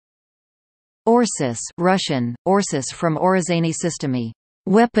Orsis Russian, Orsis from Oruzhany Systemy,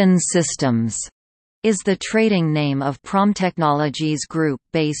 weapon systems, is the trading name of Promtechnologies Group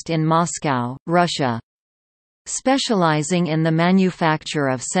based in Moscow, Russia. Specializing in the manufacture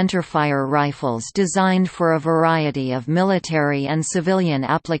of centerfire rifles designed for a variety of military and civilian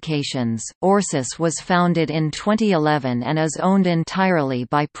applications, Orsis was founded in 2011 and is owned entirely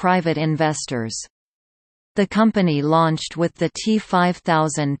by private investors. The company launched with the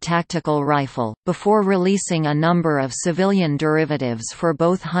T5000 tactical rifle, before releasing a number of civilian derivatives for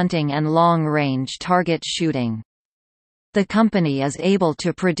both hunting and long-range target shooting. The company is able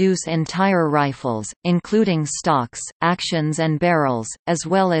to produce entire rifles, including stocks, actions and barrels, as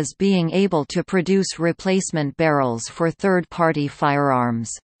well as being able to produce replacement barrels for third-party firearms.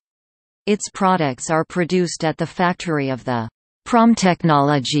 Its products are produced at the factory of the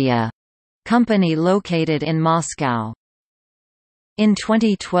Promtechnologies company located in Moscow. In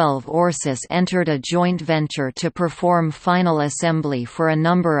 2012, Orsis entered a joint venture to perform final assembly for a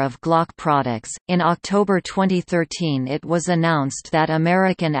number of Glock products. In October 2013, it was announced that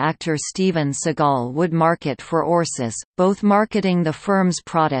American actor Steven Seagal would market for Orsis, both marketing the firm's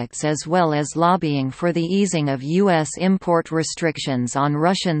products as well as lobbying for the easing of U.S. import restrictions on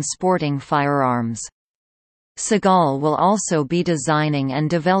Russian sporting firearms. Seagal will also be designing and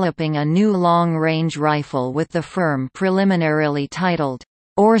developing a new long-range rifle with the firm, preliminarily titled,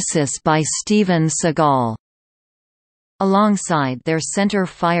 Orsis by Steven Seagal. Alongside their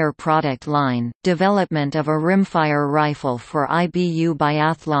Centrefire product line, development of a rimfire rifle for IBU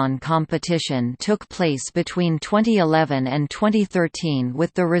biathlon competition took place between 2011 and 2013,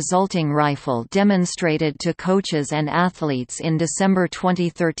 with the resulting rifle demonstrated to coaches and athletes in December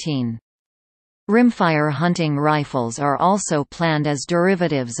 2013. Rimfire hunting rifles are also planned as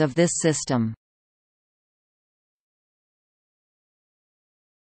derivatives of this system.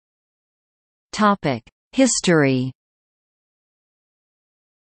 History.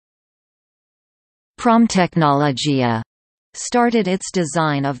 Promtechnologies started its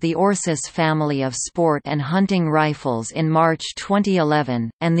design of the Orsis family of sport and hunting rifles in March 2011,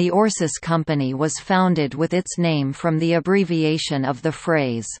 and the Orsis company was founded with its name from the abbreviation of the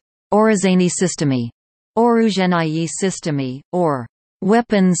phrase Oruzhany Systemy, Oruzhany Systemy, or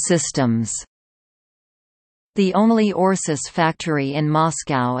weapon systems. The only Orsis factory in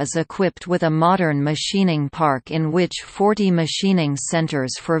Moscow is equipped with a modern machining park in which 40 machining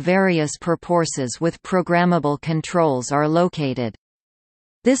centers for various purposes with programmable controls are located.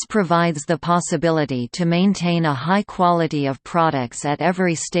 This provides the possibility to maintain a high quality of products at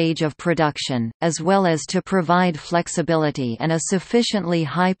every stage of production, as well as to provide flexibility and a sufficiently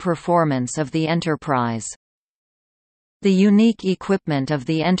high performance of the enterprise. The unique equipment of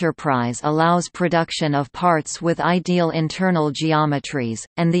the enterprise allows production of parts with ideal internal geometries,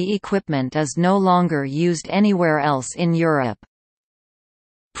 and the equipment is no longer used anywhere else in Europe.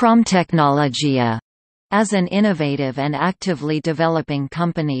 Promtechnologies, as an innovative and actively developing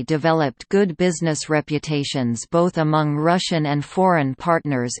company, developed good business reputations both among Russian and foreign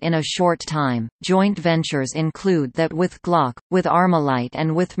partners in a short time. Joint ventures include that with Glock, with Armalite,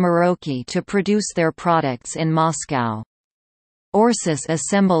 and with Meraki to produce their products in Moscow. Orsis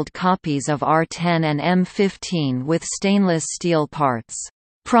assembled copies of R10 and M15 with stainless steel parts.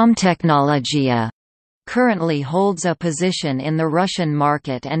 Promtechnologies currently holds a position in the Russian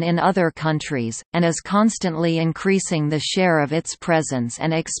market and in other countries, and is constantly increasing the share of its presence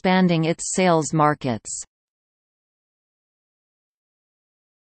and expanding its sales markets.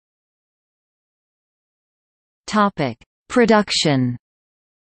 Production.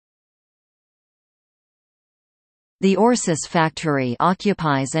 The Orsis factory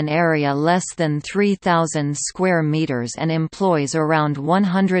occupies an area less than 3,000 square meters and employs around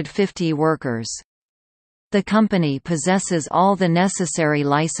 150 workers. The company possesses all the necessary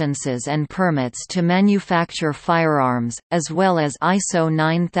licenses and permits to manufacture firearms, as well as ISO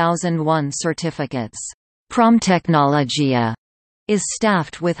 9001 certificates. Promtechnologies is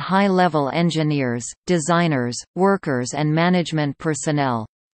staffed with high-level engineers, designers, workers and management personnel.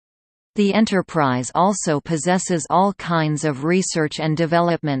 The enterprise also possesses all kinds of research and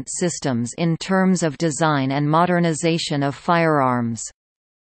development systems in terms of design and modernization of firearms.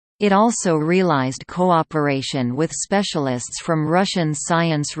 It also realized cooperation with specialists from Russian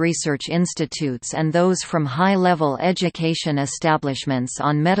science research institutes and those from high-level education establishments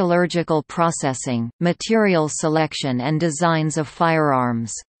on metallurgical processing, material selection and designs of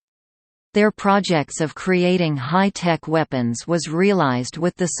firearms. Their projects of creating high-tech weapons was realized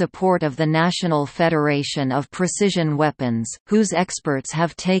with the support of the National Federation of Precision Weapons, whose experts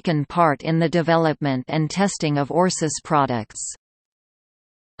have taken part in the development and testing of Orsis products.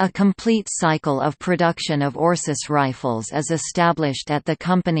 A complete cycle of production of Orsis rifles is established at the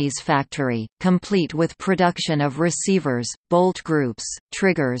company's factory, complete with production of receivers, bolt groups,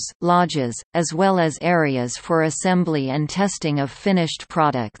 triggers, lodges, as well as areas for assembly and testing of finished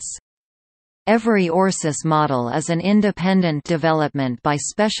products. Every Orsis model is an independent development by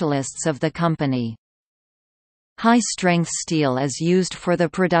specialists of the company. High-strength steel is used for the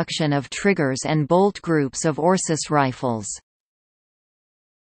production of triggers and bolt groups of Orsis rifles.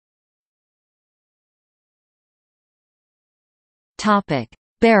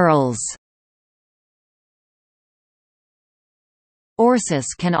 Barrels.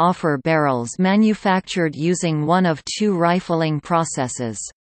 Orsis can offer barrels manufactured using one of two rifling processes.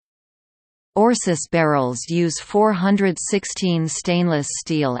 Orsis barrels use 416 stainless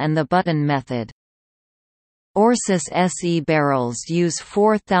steel and the button method. Orsis SE barrels use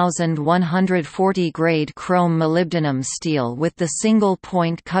 4140 grade chrome molybdenum steel with the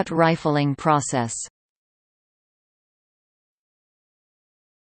single-point cut rifling process.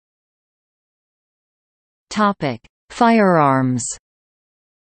 Firearms.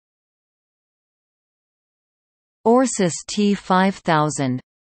 Orsis T5000,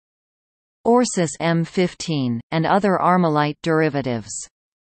 Orsis M15, and other Armalite derivatives.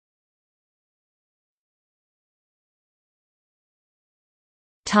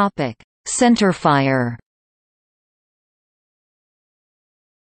 Centrefire.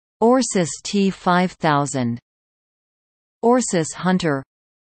 Orsis T5000, Orsis Hunter,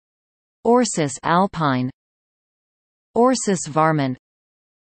 Orsis Alpine, Orsis Varmint,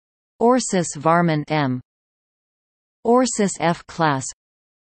 Orsis Varmint M, Orsis F-Class,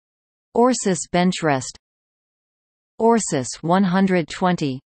 Orsis Benchrest, Orsis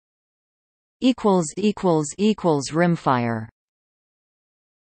 120 == Rimfire.